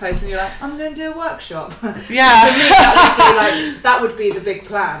Instagram post, and you're like, I'm going to do a workshop. Yeah. For me, that would be the big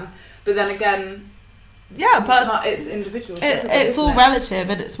plan. But then again, but it's individual. It's all relative,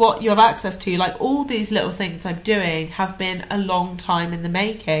 and it's what you have access to. Like, all these little things I'm doing have been a long time in the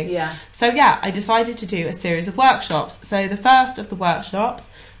making. Yeah. So I decided to do a series of workshops. So the first of the workshops,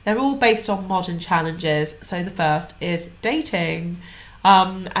 they're all based on modern challenges. So the first is dating.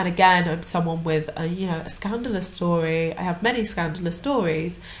 And again, I'm someone with a scandalous story. I have many scandalous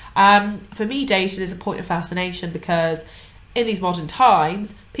stories. For me, dating is a point of fascination, because in these modern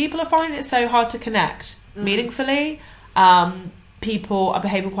times, people are finding it so hard to connect meaningfully. People are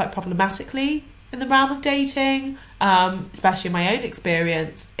behaving quite problematically in the realm of dating. Especially in my own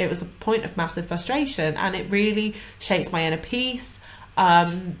experience, it was a point of massive frustration, and it really shapes my inner peace.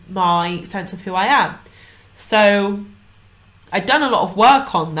 my sense of who I am. So I'd done a lot of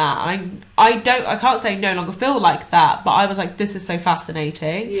work on that. I can't say no longer feel like that, but I was like, this is so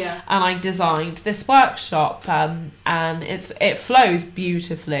fascinating. Yeah. And I designed this workshop, and it flows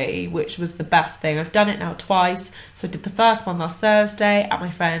beautifully, which was the best thing. I've done it now twice. So I did the first one last Thursday at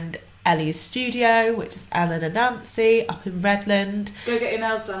my friend Ellie's studio, which is Ellen and Nancy up in Redland. Go get your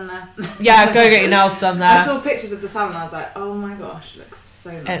nails done there. Yeah, go get your nails done there. I saw pictures of the salon and I was like, oh my gosh, it looks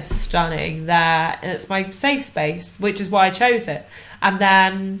so nice. It's stunning there. It's my safe space, which is why I chose it. And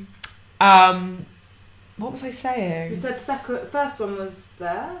then, what was I saying? You said first one was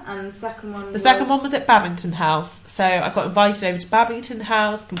there, and the second one second one was at Babington House. So I got invited over to Babington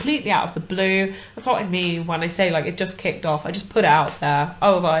House completely out of the blue. That's what I mean when I say like it just kicked off. I just put it out there.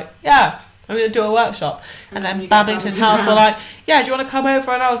 I was like, yeah, I'm going to do a workshop. And then Babington House were like, yeah, do you want to come over?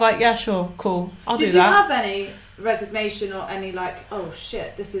 And I was like, yeah, sure, cool, I'll do that. Did you have any resignation or any like, oh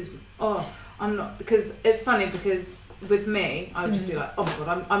shit, I'm not, because it's funny because with me, I would just be like, oh my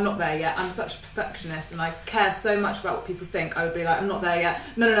god, I'm not there yet. I'm such a perfectionist and I care so much about what people think. I would be like, I'm not there yet.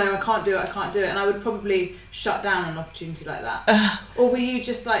 No, I can't do it. And I would probably shut down an opportunity like that. Or were you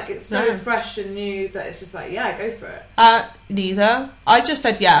just like, it's so fresh and new that it's just like, yeah, go for it? Neither. I just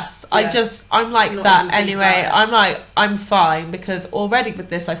said yes. Yeah. I'm like not that anyway. I'm like, I'm fine because already with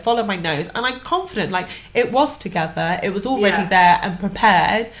this, I follow my nose and I'm confident. Like it was together. It was already there and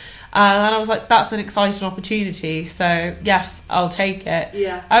prepared. And I was like, that's an exciting opportunity. So, yes, I'll take it.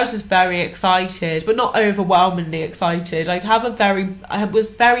 Yeah. I was just very excited, but not overwhelmingly excited. I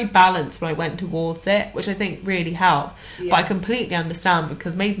was very balanced when I went towards it, which I think really helped. Yeah. But I completely understand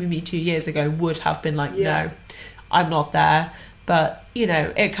because maybe me 2 years ago would have been like, no, I'm not there. But, you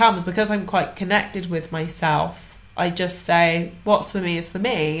know, it comes because I'm quite connected with myself. I just say, what's for me is for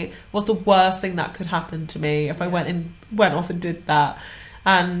me. What's the worst thing that could happen to me if I went off and did that?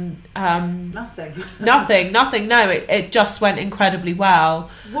 And nothing. No, it just went incredibly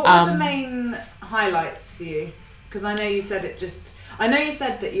well. What were the main highlights for you? Because I know you said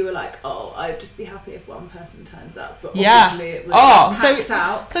that you were like, oh, I'd just be happy if one person turns up, but obviously it was packed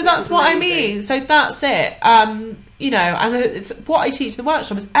out. So that's what I mean. So that's it. You know, and it's what I teach in the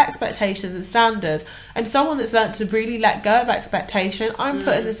workshop is expectations and standards. And someone that's learnt to really let go of expectation. I'm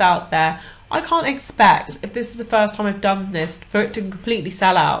putting this out there. I can't expect, if this is the first time I've done this, for it to completely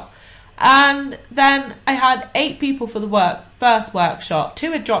sell out. And then I had 8 people for the first workshop.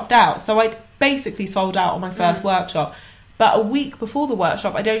 2 had dropped out. So I'd basically sold out on my first workshop. But a week before the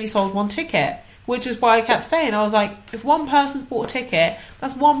workshop, I'd only sold 1 ticket. Which is why I kept saying, I was like, if one person's bought a ticket,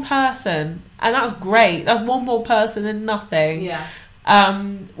 that's one person. And that's great. That's one more person than nothing. Yeah.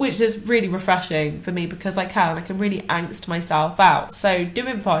 Which is really refreshing for me because I can really angst myself out. So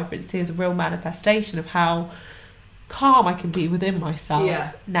doing vibrancy is a real manifestation of how calm I can be within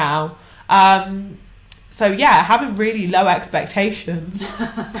myself now. So yeah, having really low expectations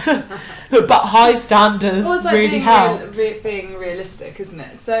but high standards really helps. Being realistic, isn't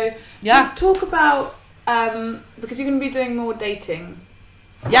it? So just talk about because you're going to be doing more dating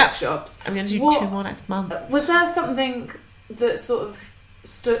workshops. I'm going to do 2 more next month. Was there something that sort of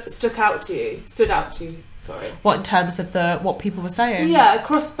stood out to you? Sorry. What in terms of what people were saying? Yeah,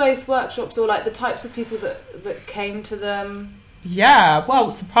 across both workshops, or like the types of people that came to them. Yeah,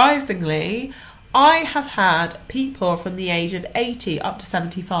 well, surprisingly, I have had people from the age of 80 up to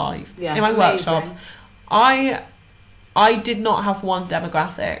 75 in my workshops. I did not have one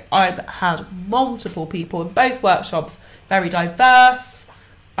demographic. I've had multiple people in both workshops, very diverse.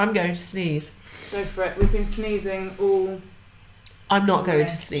 I'm going to sneeze. Go for it. We've been sneezing all. I'm not going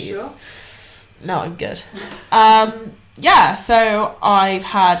to sneeze. Sure? No, I'm good. So I've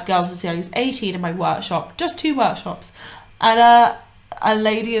had girls as young as 18 in my workshop, just 2 workshops, and a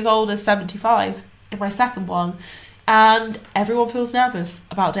lady as old as 75 in my second one, and everyone feels nervous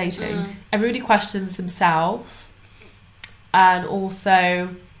about dating. Everybody questions themselves, and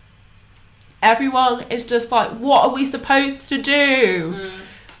also everyone is just like, what are we supposed to do?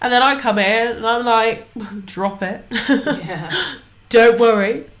 And then I come in and I'm like, drop it. Yeah. Don't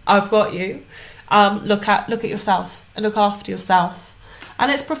worry, I've got you. Look at yourself and look after yourself.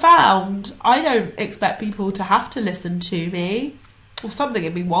 And it's profound. I don't expect people to have to listen to me. Or something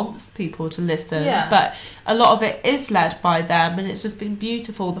in me wants people to listen. Yeah. But a lot of it is led by them. And it's just been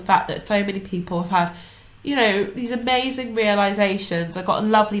beautiful, the fact that so many people have had, you know, these amazing realizations. I got a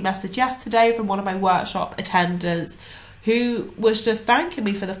lovely message yesterday from one of my workshop attendants who was just thanking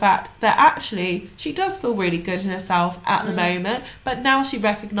me for the fact that actually she does feel really good in herself at the moment, but now she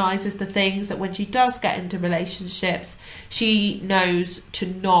recognises the things that when she does get into relationships, she knows to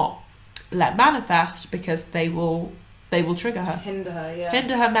not let manifest because they will they will trigger her. Hinder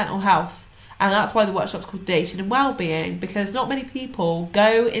her mental health. And that's why the workshop's called Dating and Wellbeing, because not many people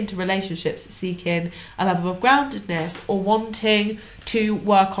go into relationships seeking a level of groundedness or wanting to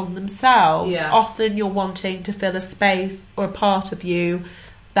work on themselves. Yeah. Often you're wanting to fill a space or a part of you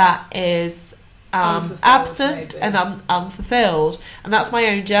that is absent maybe. and unfulfilled. And that's my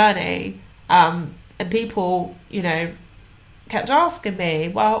own journey. And people, kept asking me,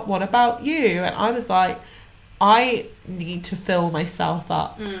 well, what about you? And I was like, I need to fill myself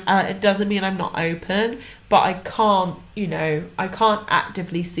up. It doesn't mean I'm not open, but I can't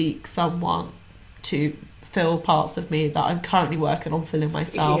actively seek someone to fill parts of me that I'm currently working on filling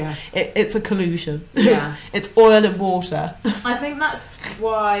myself. Yeah. It's a collusion. Yeah. It's oil and water. I think that's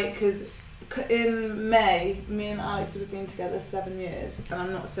why, because in May, me and Alex have been together 7 years, and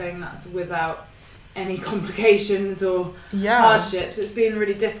I'm not saying that's without any complications or hardships. It's been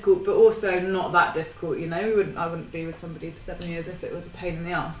really difficult, but also not that difficult. I wouldn't be with somebody for 7 years if it was a pain in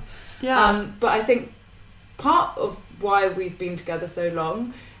the ass. But I think part of why we've been together so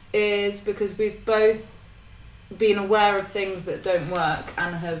long is because we've both been aware of things that don't work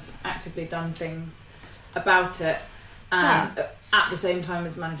and have actively done things about it, and at the same time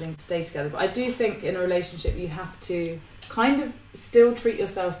as managing to stay together. But I do think in a relationship you have to kind of still treat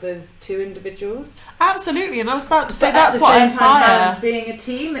yourself as two individuals. Absolutely, and I was about to say but that's what I admire. Balance being a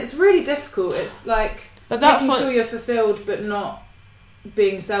team. It's really difficult. It's like making sure you're fulfilled but not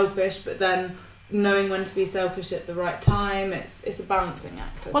being selfish, but then knowing when to be selfish at the right time. It's a balancing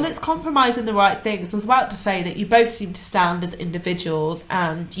act. Well, it's compromising the right things. I was about to say that you both seem to stand as individuals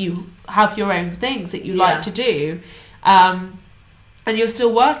and you have your own things that you like to do, and you're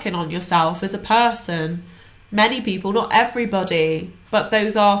still working on yourself as a person. Many people, not everybody, but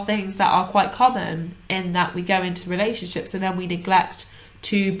those are things that are quite common in that we go into relationships and then we neglect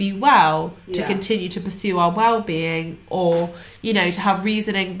to be well, to continue to pursue our well-being, or, to have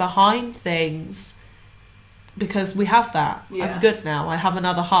reasoning behind things, because we have that. I'm good now. I have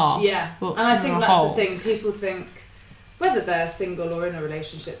another half. Yeah, and I think that's the thing. People think, whether they're single or in a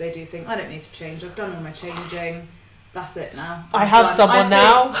relationship, they do think, I don't need to change. I've done all my changing. That's it now. I have someone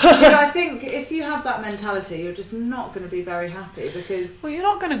now. I think if you have that mentality, you're just not going to be very happy, because you're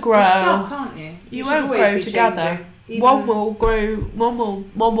not going to grow. You're stuck, aren't you? You won't grow together. One will grow, one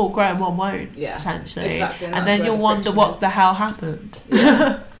will grow, and one won't. Potentially, exactly, and then you'll wonder what the hell happened.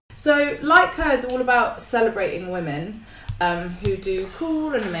 Yeah. So, Like Her is all about celebrating women who do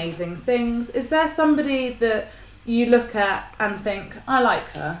cool and amazing things. Is there somebody that you look at and think, I like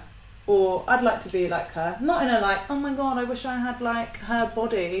her? Or I'd like to be like her. Not in a like, oh my god, I wish I had like her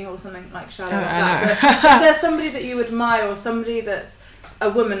body or something like shallow like that. But is there somebody that you admire, or somebody that's a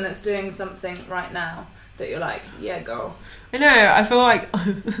woman that's doing something right now that you're like, yeah, girl? I know, I feel like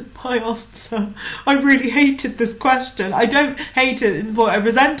my answer, I really hated this question. I don't hate it in what I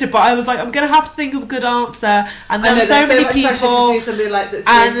resent it, but I was like, I'm going to have to think of a good answer. And there were so many people, to do something like this,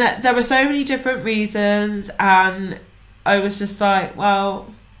 and there were so many different reasons, and I was just like, well,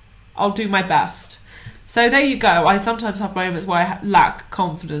 I'll do my best. So there you go. I sometimes have moments where I lack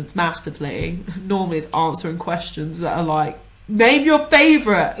confidence massively. Normally it's answering questions that are like, name your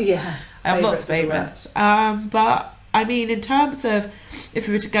favourite. Yeah. I have lots of favourites. But I mean, in terms of, if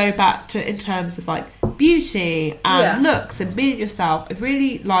we were to go back to, in terms of like beauty and looks and being yourself, I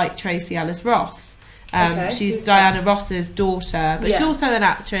really like Tracy Ellis Ross. She's Diana Ross's daughter, but she's also an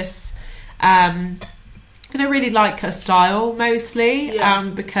actress. And I really like her style mostly,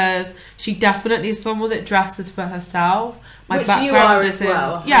 because she definitely is someone that dresses for herself. Which you are as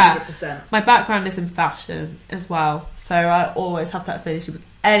well, 100%. My background is in fashion as well, so I always have that affinity with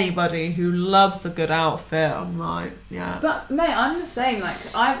anybody who loves a good outfit. I'm like, But mate, I'm the same.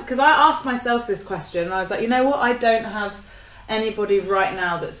 Because I asked myself this question, and I was like, you know what? I don't have anybody right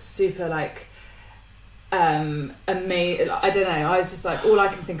now that's super like, amazing. I don't know. I was just like, all I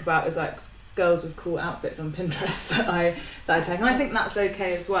can think about is like girls with cool outfits on Pinterest that I take, and I think that's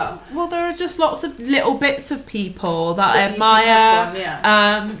okay as well. Well, there are just lots of little bits of people that I admire,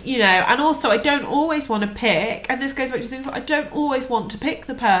 and also I don't always want to pick, and this goes back to the thing, I don't always want to pick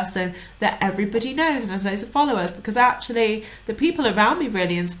the person that everybody knows and has loads of followers, because actually the people around me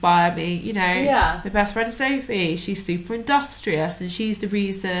really inspire me. My best friend is Sophie. She's super industrious, and she's the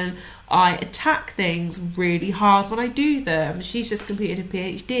reason I attack things really hard when I do them. She's just completed a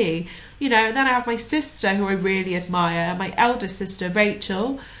PhD, and then I have my sister who I really admire, my eldest sister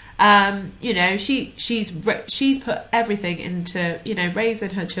Rachel. She's put everything into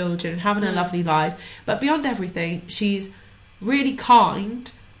raising her children, having a lovely life, but beyond everything, she's really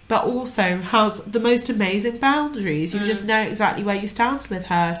kind, but also has the most amazing boundaries. You just know exactly where you stand with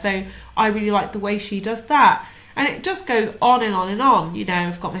her. So I really like the way she does that. And it just goes on and on and on. You know,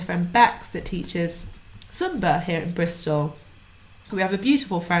 I've got my friend Bex that teaches Zumba here in Bristol. We have a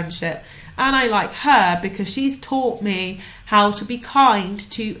beautiful friendship, and I like her because she's taught me how to be kind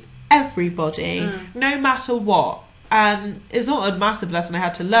to everybody, no matter what. And it's not a massive lesson I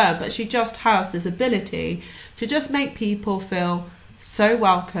had to learn, but she just has this ability to just make people feel so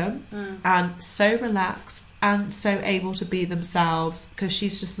welcome and so relaxed and so able to be themselves, because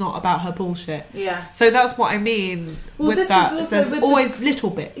she's just not about her bullshit. Yeah. So that's what I mean with that. There's always little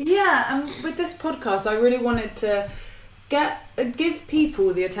bits. Yeah, and with this podcast, I really wanted to give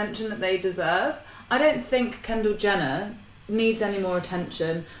people the attention that they deserve. I don't think Kendall Jenner needs any more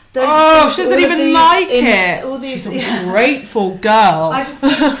attention. She doesn't even like it. She's a grateful girl. I just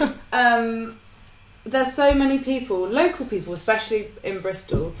think there's so many people, local people, especially in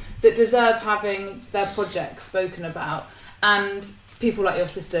Bristol, that deserve having their projects spoken about, and people like your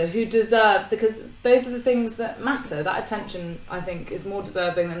sister who deserve, because those are the things that matter. That attention, I think, is more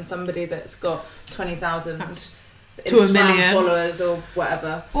deserving than somebody that's got 20,000 to a million followers or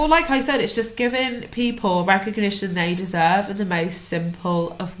whatever. Well, like I said, it's just giving people recognition they deserve in the most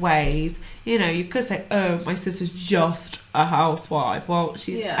simple of ways. You know, you could say, oh, my sister's just a housewife. Well,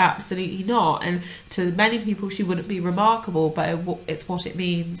 she's absolutely not, and to many people she wouldn't be remarkable, but it's what it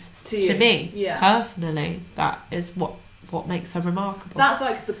means to me personally. That is what makes her remarkable. That's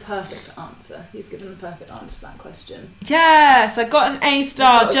like the perfect answer. You've given the perfect answer to that question. Yes, I got an A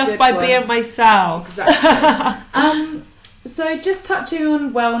star just by being myself. Exactly. So just touching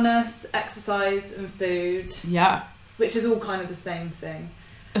on wellness, exercise and food. Yeah. Which is all kind of the same thing.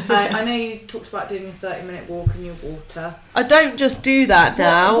 I know you talked about doing a 30-minute walk in your water. I don't just do that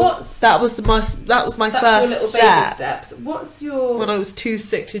now. That was my first your little step. Baby steps. What's your... When I was too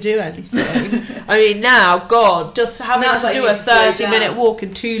sick to do anything. I mean, now, God, just having to do a 30-minute walk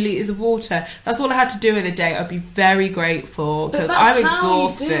and 2 litres of water. That's all I had to do in a day. I'd be very grateful, because I'm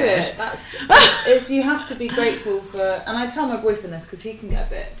exhausted. You do it. You have to be grateful for... And I tell my boyfriend this because he can get a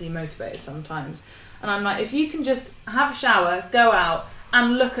bit demotivated sometimes. And I'm like, if you can just have a shower, go out,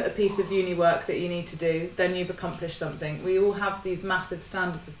 and look at a piece of uni work that you need to do, then you've accomplished something. We all have these massive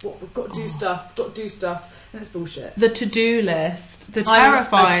standards of what we've got to do stuff, and it's bullshit. The to-do list, the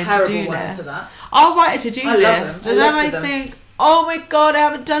terrifying to-do list. For that. I'll write a to-do list, and then I think, oh my God, I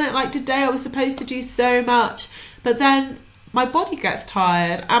haven't done it. Like today, I was supposed to do so much, but then my body gets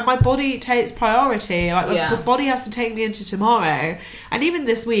tired, and my body takes priority. Like my body has to take me into tomorrow, and even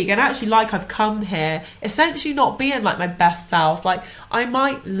this week. And actually, like, I've come here essentially not being like my best self. Like, I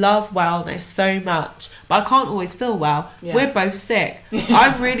might love wellness so much, but I can't always feel well. We're both sick.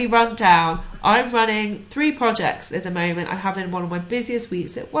 I'm really run down. I'm running 3 projects at the moment. I'm having one of my busiest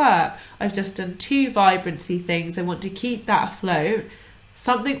weeks at work. I've just done 2 vibrancy things. I want to keep that afloat.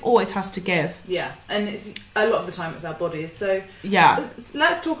 Something always has to give. Yeah, and it's a lot of the time it's our bodies. So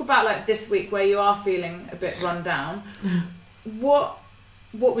let's talk about like this week where you are feeling a bit run down. What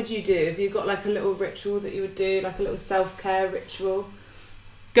would you do? Have you got like a little ritual that you would do, like a little self-care ritual?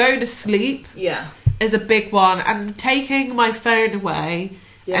 Go to sleep. Is a big one, and taking my phone away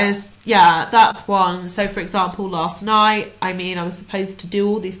is that's one. So for example, last night, I was supposed to do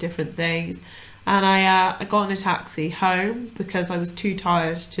all these different things. And I got in a taxi home because I was too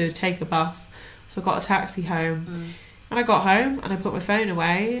tired to take a bus. So I got a taxi home. And I got home and I put my phone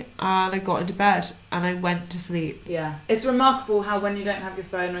away and I got into bed and I went to sleep. Yeah. It's remarkable how when you don't have your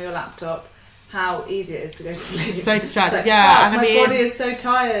phone or your laptop, how easy it is to go to sleep. So distracted, like, and my body is so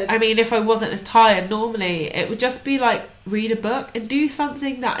tired. If I wasn't as tired normally, it would just be like read a book and do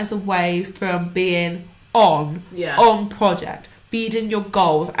something that is away from being on project. Feeding your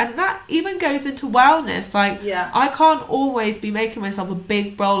goals, and that even goes into wellness. I can't always be making myself a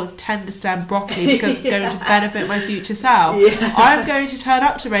big bowl of tender stem broccoli because it's going to benefit my future self. I'm going to turn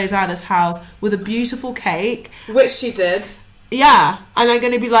up to Rosanna's house with a beautiful cake, which she did. And I'm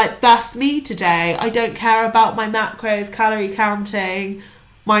going to be like, that's me today. I don't care about my macros, calorie counting,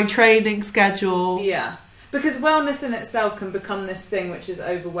 my training schedule. Because wellness in itself can become this thing which is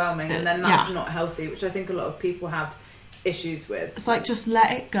overwhelming, and then that's not healthy, which I think a lot of people have issues with. It's like, just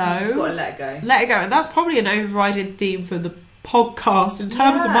let it go. You just gotta let it go. Let it go. And that's probably an overriding theme for the podcast in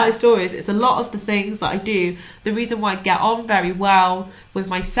terms of my stories. It's a lot of the things that I do. The reason why I get on very well with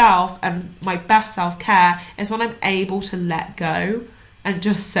myself and my best self-care is when I'm able to let go and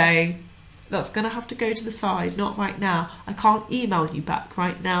just say, that's going to have to go to the side, not right now. I can't email you back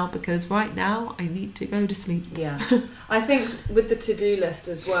right now because right now I need to go to sleep. I think with the to-do list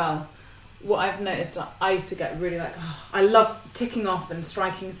as well, what I've noticed, I used to get really like, I love ticking off and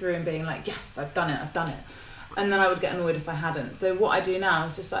striking through and being like, yes, I've done it. and then I would get annoyed if I hadn't. So what I do now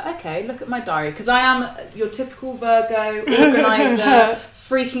is just like, okay, look at my diary, because I am your typical Virgo organizer,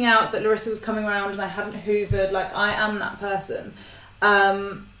 freaking out that Larissa was coming around and I hadn't hoovered. Like, I am that person.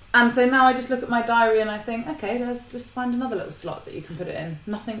 And so now I just look at my diary and I think, okay, let's just find another little slot that you can put it in.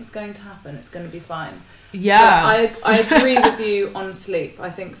 Nothing's going to happen. It's going to be fine. Yeah. But I agree with you on sleep. I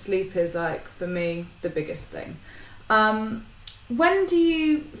think sleep is, like, for me, the biggest thing. When do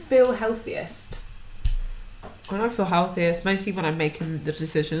you feel healthiest? When I feel healthiest, mostly when I'm making the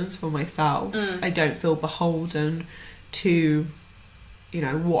decisions for myself. I don't feel beholden to, you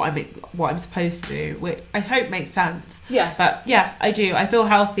know, what I'm supposed to do, which I hope makes sense. Yeah. But yeah, I do. I feel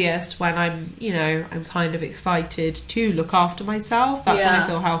healthiest when I'm, you know, I'm kind of excited to look after myself. That's when I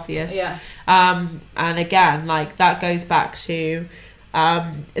feel healthiest. Yeah. And again, like, that goes back to,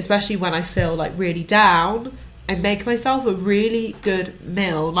 especially when I feel like really down, I make myself a really good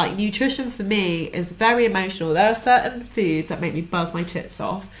meal. Like, nutrition for me is very emotional. There are certain foods that make me buzz my tits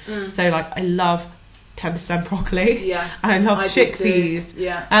off. So, like, I love 10% broccoli. Yeah. I love chickpeas.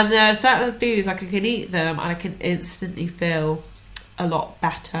 Yeah. And there are certain foods, like, I can eat them and I can instantly feel a lot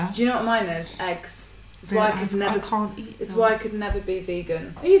better. Do you know what mine is? Eggs. It's Really? why I can't eat It's them. why I could never be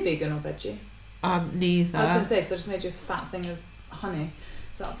vegan. Are you vegan or veggie? Neither. I was going to say, because I just made you a fat thing of honey,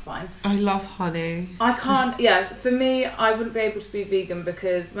 so that's fine. I love honey. I can't, for me, I wouldn't be able to be vegan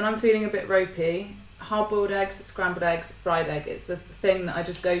because when I'm feeling a bit ropey, hard-boiled eggs, scrambled eggs, fried egg, it's the thing that I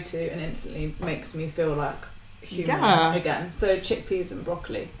just go to and instantly makes me feel like human again. So chickpeas and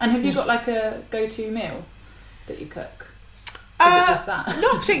broccoli. And have you got, like, a go-to meal that you cook? Is it just that?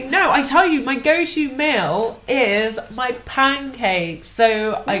 No, I tell you, my go-to meal is my pancakes.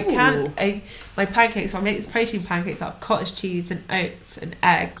 So my pancakes, I make these protein pancakes out of cottage cheese and oats and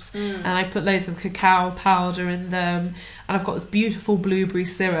eggs, and I put loads of cacao powder in them, and I've got this beautiful blueberry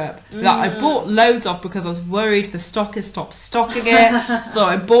syrup that I bought loads of because I was worried the stockist stopped stocking it. So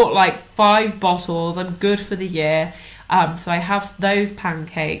I bought like 5 bottles. I'm good for the year. So I have those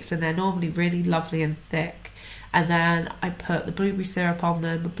pancakes, and they're normally really lovely and thick. And then I put the blueberry syrup on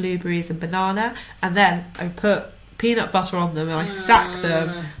them, the blueberries and banana, and then I put peanut butter on them and I stack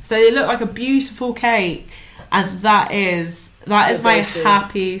them so they look like a beautiful cake. And that is my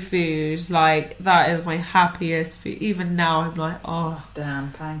happy food. Like, that is my happiest food. Even now I'm like, oh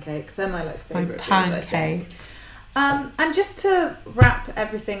damn, pancakes, they're my favourite pancakes. And just to wrap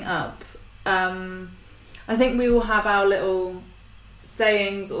everything up, I think we all have our little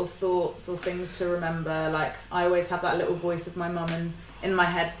sayings or thoughts or things to remember. Like, I always have that little voice of my mum in my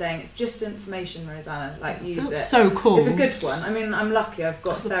head saying, it's just information, Rosanna, like, use That's it. so cool. It's a good one. I mean, I'm lucky I've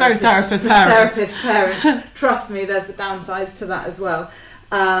got therapist parents. Trust me, there's the downsides to that as well.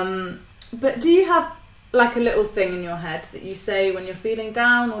 But do you have, like, a little thing in your head that you say when you're feeling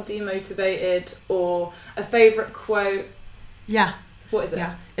down or demotivated, or a favourite quote? Yeah. What is it?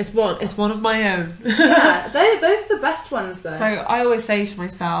 Yeah, it's one of my own. Yeah, those are the best ones, though. So I always say to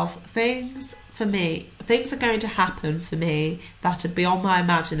myself, things are going to happen for me that are beyond my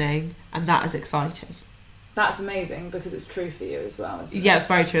imagining, and that is exciting. That's amazing, because it's true for you as well, isn't it? Yeah, it's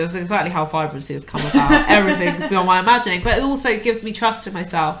very true. That's exactly how vibrancy has come about. Everything's beyond my imagining, but it also gives me trust in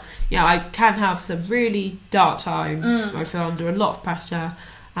myself. You know, I can have some really dark times where I feel under a lot of pressure,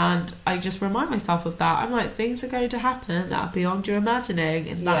 and I just remind myself of that. I'm like, things are going to happen that are beyond your imagining,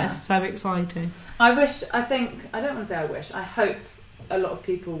 and that is so exciting. I hope a lot of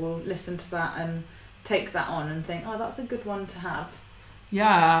people will listen to that and take that on and think, oh, that's a good one to have.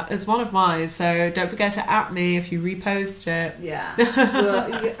 Yeah, it's one of mine, so don't forget to @me if you repost it. Yeah.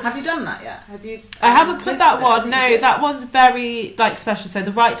 Well, have you done that yet? Have you? I haven't put that one. No, that one's very, like, special, so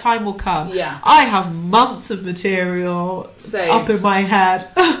the right time will come. Yeah. I have months of material up in my head.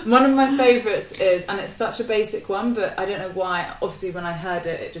 One of my favourites is, and it's such a basic one, but I don't know why, obviously when I heard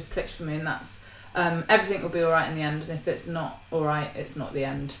it, it just clicked for me, and that's everything will be alright in the end, and if it's not alright, it's not the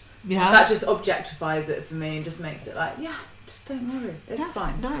end. Yeah. That just objectifies it for me and just makes it like, yeah, just don't worry, it's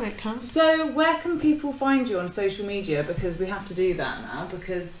fine. No, it can't. So where can people find you on social media? Because we have to do that now,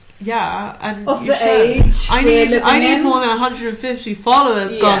 because and of the age I need more than 150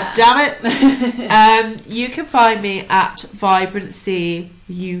 followers. God damn it. You can find me at Vibrancy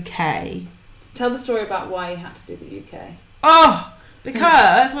UK. Tell the story about why you had to do the UK.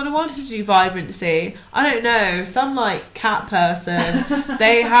 Because when I wanted to do Vibrancy, I don't know, some like cat person,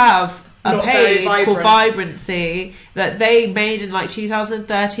 they have a page called Vibrancy that they made in like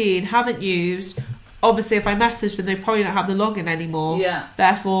 2013, haven't used. Obviously, if I message them, they probably don't have the login anymore. Yeah.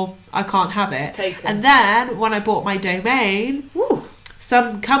 Therefore, I can't have it. It's taken. And then when I bought my domain,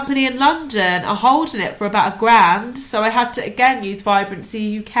 some company in London are holding it for about £1,000, so I had to again use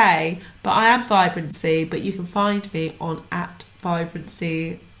Vibrancy UK. But I am Vibrancy, but you can find me on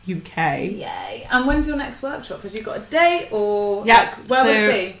 @Vibrancy UK. Yay! And when's your next workshop? Have you got a date, or where so would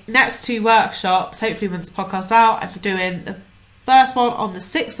it be? Next 2 workshops, hopefully when this podcast's out, I'm doing the first one on the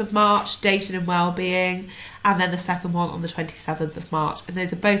 6th of March, dating and wellbeing, and then the second one on the 27th of March, and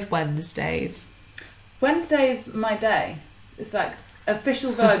those are both Wednesdays. Wednesday's my day. It's like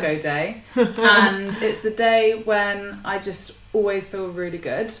official Virgo day, and it's the day when I just always feel really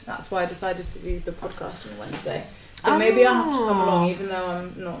good. That's why I decided to do the podcast on Wednesday. So maybe I'll have to come along, even though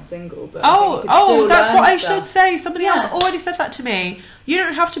I'm not single. But that's what I should say. Somebody else already said that to me. You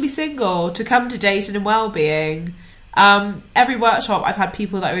don't have to be single to come to dating and wellbeing. Every workshop, I've had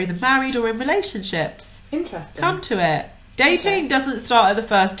people that are either married or in relationships. Interesting. Come to it. Dating doesn't start at the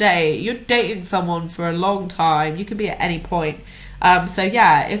first date. You're dating someone for a long time. You can be at any point. So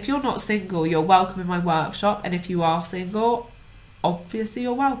yeah, if you're not single, you're welcome in my workshop. And if you are single, obviously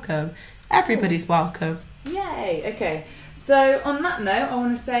you're welcome. Everybody's welcome. Yay. Okay. So on that note, I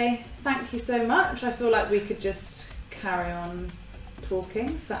want to say thank you so much. I feel like we could just carry on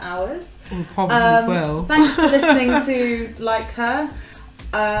talking for hours. We probably will. Thanks for listening to Like Her.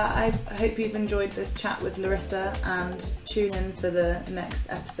 I hope you've enjoyed this chat with Larissa, and tune in for the next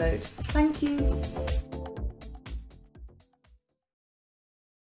episode. Thank you.